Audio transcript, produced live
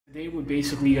Today we're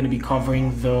basically going to be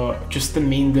covering just the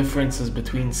main differences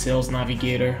between Sales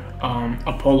Navigator,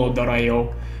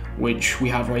 Apollo.io, which we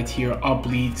have right here,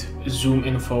 Uplead,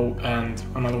 Zoominfo, and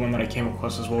another one that I came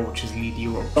across as well, which is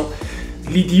Leadiro. So,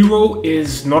 Leadiro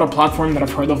is not a platform that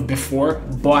I've heard of before,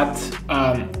 but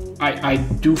I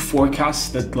do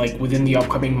forecast that like within the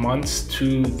upcoming months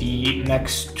to the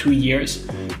next 2 years,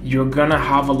 you're gonna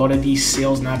have a lot of these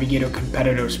Sales Navigator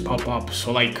competitors pop up.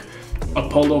 So like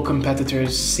Apollo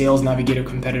competitors, Sales Navigator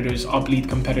competitors, Uplead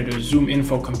competitors,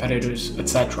 Zoominfo competitors,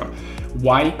 etc.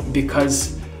 Why?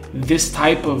 Because this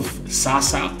type of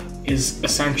SaaS app is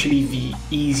essentially the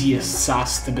easiest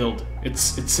SaaS to build.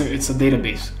 It's a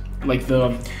database. Like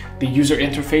the user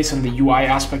interface and the UI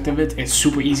aspect of it is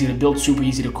super easy to build, super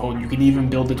easy to code. You can even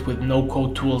build it with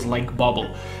no-code tools like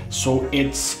Bubble. So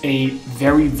it's a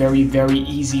very, very, very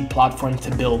easy platform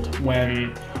to build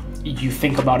when you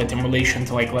think about it in relation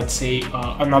to, like, let's say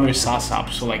another SaaS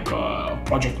app, so like a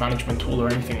project management tool or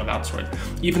anything of that sort.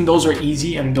 Even those are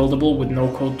easy and buildable with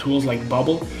no-code tools like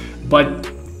Bubble, but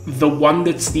the one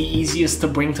that's the easiest to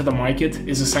bring to the market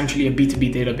is essentially a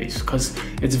B2B database, because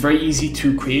it's very easy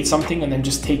to create something and then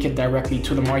just take it directly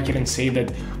to the market and say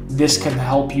that this can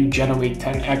help you generate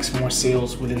 10x more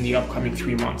sales within the upcoming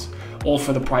 3 months, all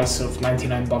for the price of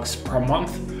 $99 per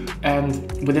month. And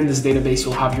within this database,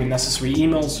 you'll have your necessary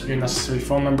emails, your necessary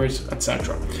phone numbers,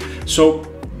 etc. So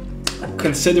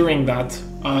considering that,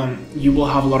 you will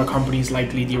have a lot of companies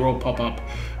like Leadiro pop up.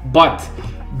 But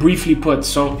briefly put,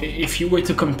 so if you were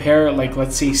to compare, like,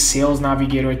 let's say Sales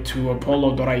Navigator to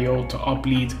Apollo.io to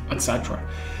Uplead, etc.,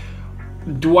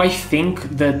 do I think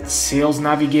that Sales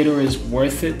Navigator is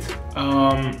worth it?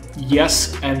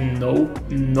 Yes and no.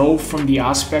 No, from the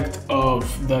aspect of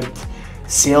that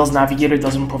Sales Navigator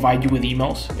doesn't provide you with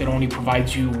emails. It only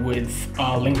provides you with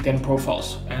LinkedIn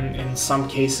profiles, and in some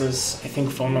cases, I think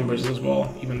phone numbers as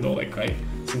well, even though like I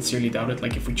sincerely doubt it.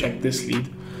 Like if we check this lead,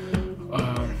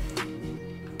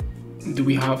 do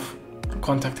we have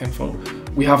contact info?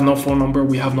 We have no phone number,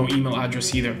 we have no email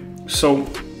address either. So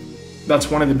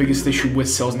that's one of the biggest issues with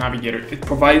Sales Navigator. It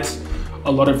provides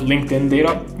a lot of LinkedIn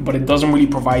data, but it doesn't really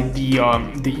provide the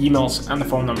emails and the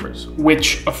phone numbers,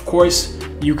 which of course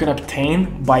you can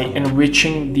obtain by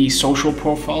enriching the social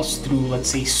profiles through, let's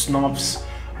say, Snav's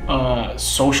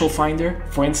social finder.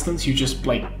 For instance, you just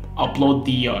like upload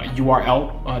the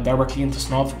URL directly into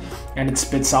Snav, and it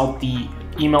spits out the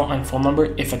email and phone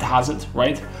number if it has it,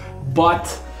 right? But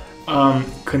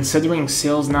considering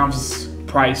Sales Nav's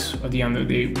price at the end of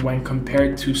the day, when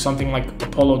compared to something like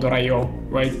Apollo.io,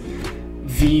 right,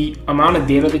 the amount of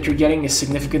data that you're getting is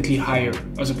significantly higher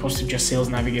as opposed to just Sales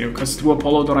Navigator, because through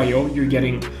Apollo.io you're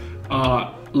getting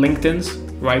LinkedIn's,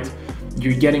 right?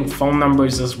 You're getting phone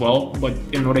numbers as well, but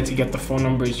in order to get the phone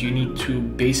numbers you need to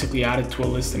basically add it to a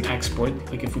list and export.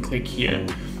 Like if we click here,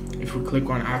 if we click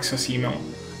on access email,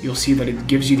 you'll see that it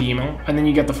gives you the email and then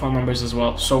you get the phone numbers as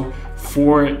well. So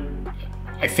for,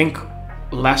 I think,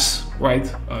 less, right?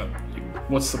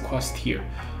 What's the cost here?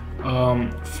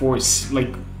 For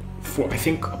I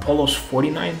think Apollo's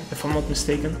 49, if I'm not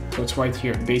mistaken. So it's right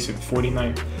here, basic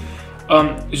 49.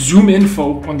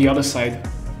 Zoominfo on the other side,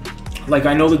 like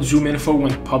I know that Zoominfo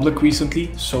went public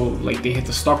recently, so like they hit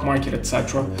the stock market,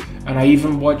 etc. And I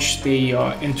even watched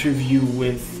a interview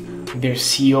with their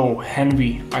CEO,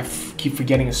 Henry. I keep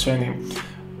forgetting his surname.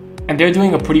 And they're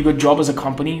doing a pretty good job as a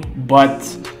company, but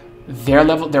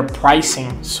their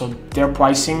pricing, so their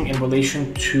pricing in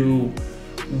relation to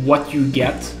what you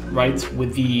get, right,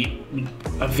 with the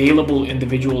available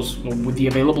individuals, with the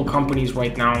available companies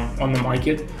right now on the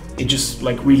market, it just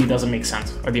like really doesn't make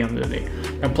sense at the end of the day.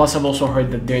 And plus I've also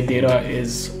heard that their data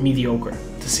is mediocre,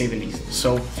 to say the least.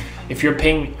 So if you're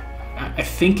paying, I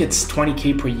think it's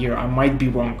 20K per year, I might be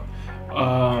wrong,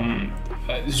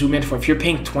 Zoominfo, if you're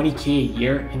paying 20K a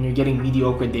year and you're getting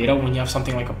mediocre data when you have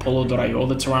something like Apollo.io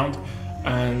that's around,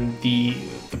 and the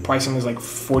pricing is like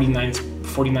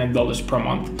 $49 per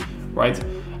month, right?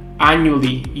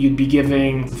 Annually, you'd be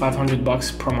giving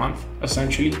 $500 per month,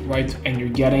 essentially, right? And you're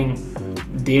getting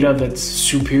data that's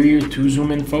superior to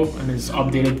Zoominfo and is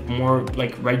updated more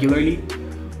like regularly.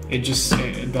 It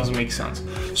doesn't make sense.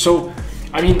 So,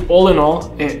 I mean, all in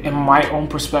all, in my own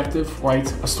perspective,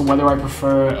 right, as to whether I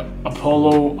prefer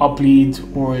Apollo,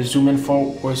 Uplead, or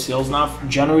Zoominfo, or Sales Nav,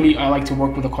 generally I like to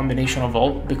work with a combination of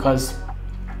all, because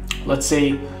let's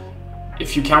say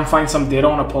if you can't find some data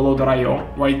on Apollo.io,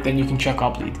 right, then you can check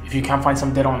Uplead. If you can't find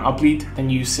some data on Uplead, then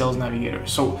you use Sales Navigator.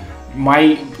 So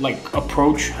my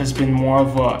approach has been more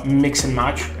of a mix and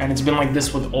match, and it's been like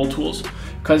this with all tools,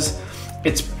 because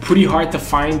it's pretty hard to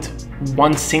find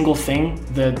one single thing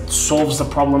that solves the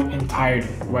problem entirely,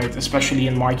 right? Especially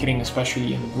in marketing,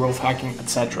 especially in growth hacking,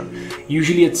 etc.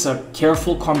 Usually it's a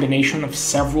careful combination of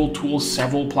several tools,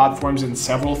 several platforms, and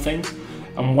several things.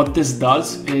 And what this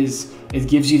does is it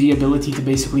gives you the ability to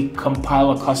basically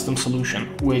compile a custom solution,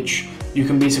 which you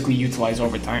can basically utilize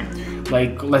over time.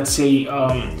 Like, let's say,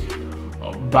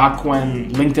 back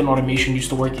when LinkedIn automation used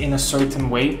to work in a certain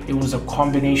way, it was a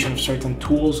combination of certain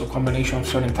tools, a combination of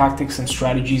certain tactics and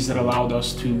strategies that allowed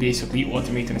us to basically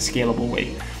automate in a scalable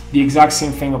way. The exact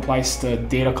same thing applies to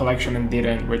data collection and data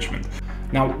enrichment.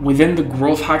 Now, within the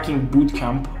growth hacking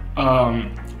bootcamp,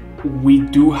 we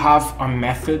do have a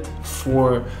method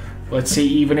for, let's say,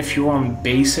 even if you're on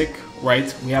basic,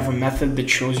 right? We have a method that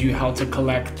shows you how to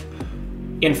collect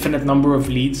infinite number of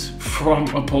leads from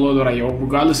Apollo.io,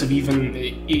 regardless of even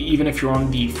if you're on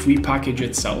the free package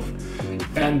itself.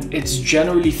 And it's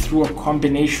generally through a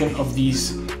combination of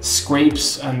these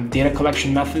scrapes and data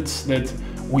collection methods that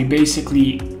we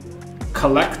basically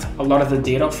collect a lot of the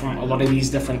data from a lot of these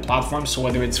different platforms. So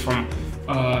whether it's from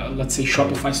let's say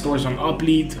Shopify stores on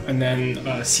Uplead, and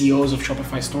then CEOs of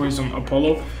Shopify stores on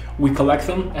Apollo, we collect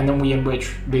them and then we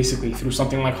enrich basically through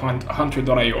something like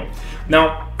Hunter.io.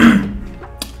 Now,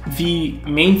 the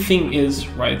main thing is,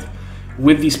 right,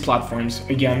 with these platforms,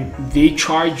 again, they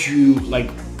charge you like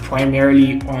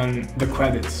primarily on the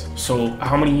credits. So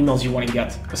how many emails you want to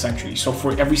get, essentially. So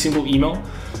for every single email,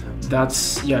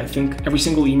 that's, yeah, I think every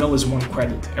single email is 1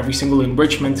 credit. Every single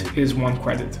enrichment is 1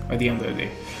 credit at the end of the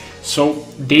day. So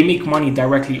they make money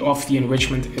directly off the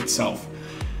enrichment itself.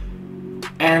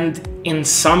 And in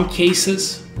some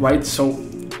cases, right, so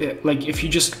like if you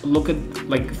just look at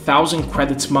like 1,000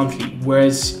 credits monthly,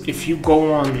 whereas if you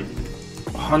go on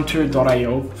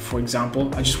Hunter.io, for example,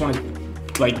 I just want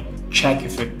to like check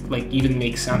if it like even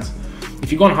makes sense.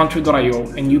 If you go on Hunter.io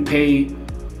and you pay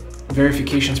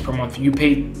verifications per month, you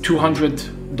pay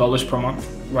 $200 per month,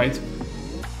 right?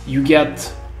 You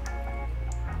get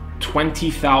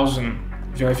 20,000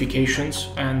 verifications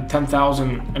and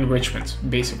 10,000 enrichments.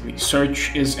 Basically,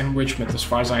 search is enrichment as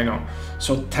far as I know.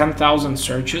 So 10,000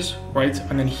 searches, right?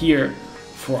 And then here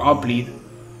for Uplead,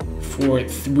 for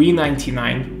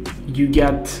 $3.99, you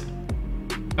get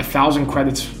 1,000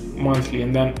 credits monthly,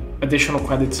 and then additional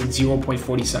credits at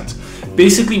 0.40 cents.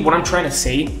 Basically, what I'm trying to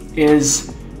say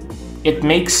is it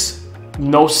makes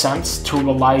no sense to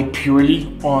rely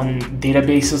purely on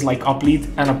databases like Uplead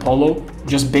and Apollo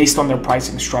just based on their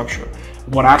pricing structure.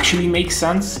 What actually makes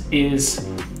sense is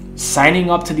signing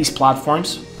up to these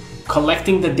platforms,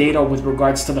 collecting the data with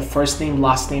regards to the first name,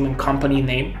 last name, and company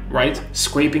name, right?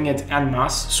 Scraping it en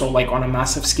masse, so like on a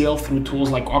massive scale through tools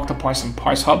like Octoparse and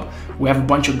ParseHub. We have a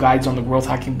bunch of guides on the Growth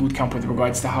Hacking Bootcamp with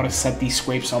regards to how to set these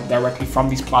scrapes up directly from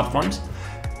these platforms.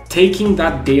 Taking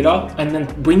that data and then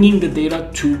bringing the data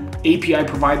to API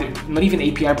providers, not even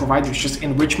API providers, just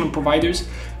enrichment providers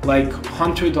like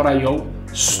Hunter.io,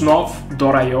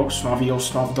 Snov.io,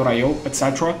 Snov.io,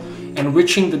 etc.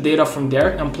 Enriching the data from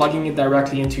there and plugging it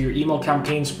directly into your email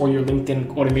campaigns or your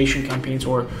LinkedIn automation campaigns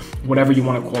or whatever you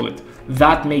want to call it.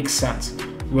 That makes sense.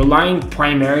 Relying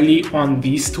primarily on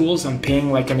these tools and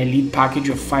paying like an elite package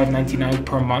of $5.99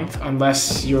 per month,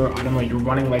 unless you're, I don't know, you're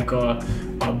running like a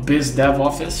biz dev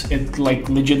office, it like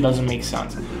legit doesn't make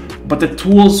sense. But the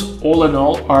tools all in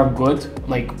all are good.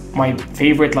 Like my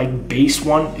favorite like base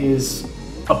one is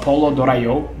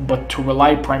Apollo.io, but to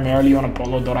rely primarily on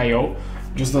Apollo.io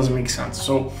just doesn't make sense.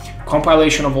 So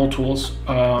compilation of all tools,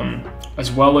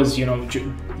 as well as, you know,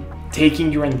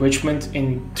 taking your enrichment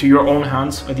into your own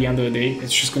hands at the end of the day,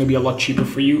 it's just going to be a lot cheaper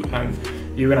for you and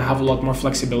you're going to have a lot more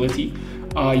flexibility.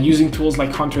 Using tools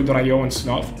like Hunter.io and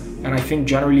Snov, and I think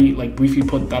generally, like briefly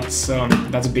put,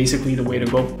 that's basically the way to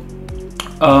go.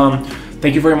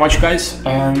 Thank you very much, guys,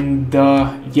 and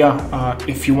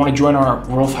if you want to join our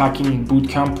growth hacking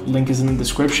bootcamp, link is in the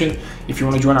description. If you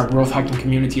want to join our growth hacking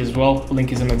community as well,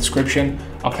 link is in the description.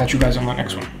 I'll catch you guys on the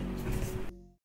next one.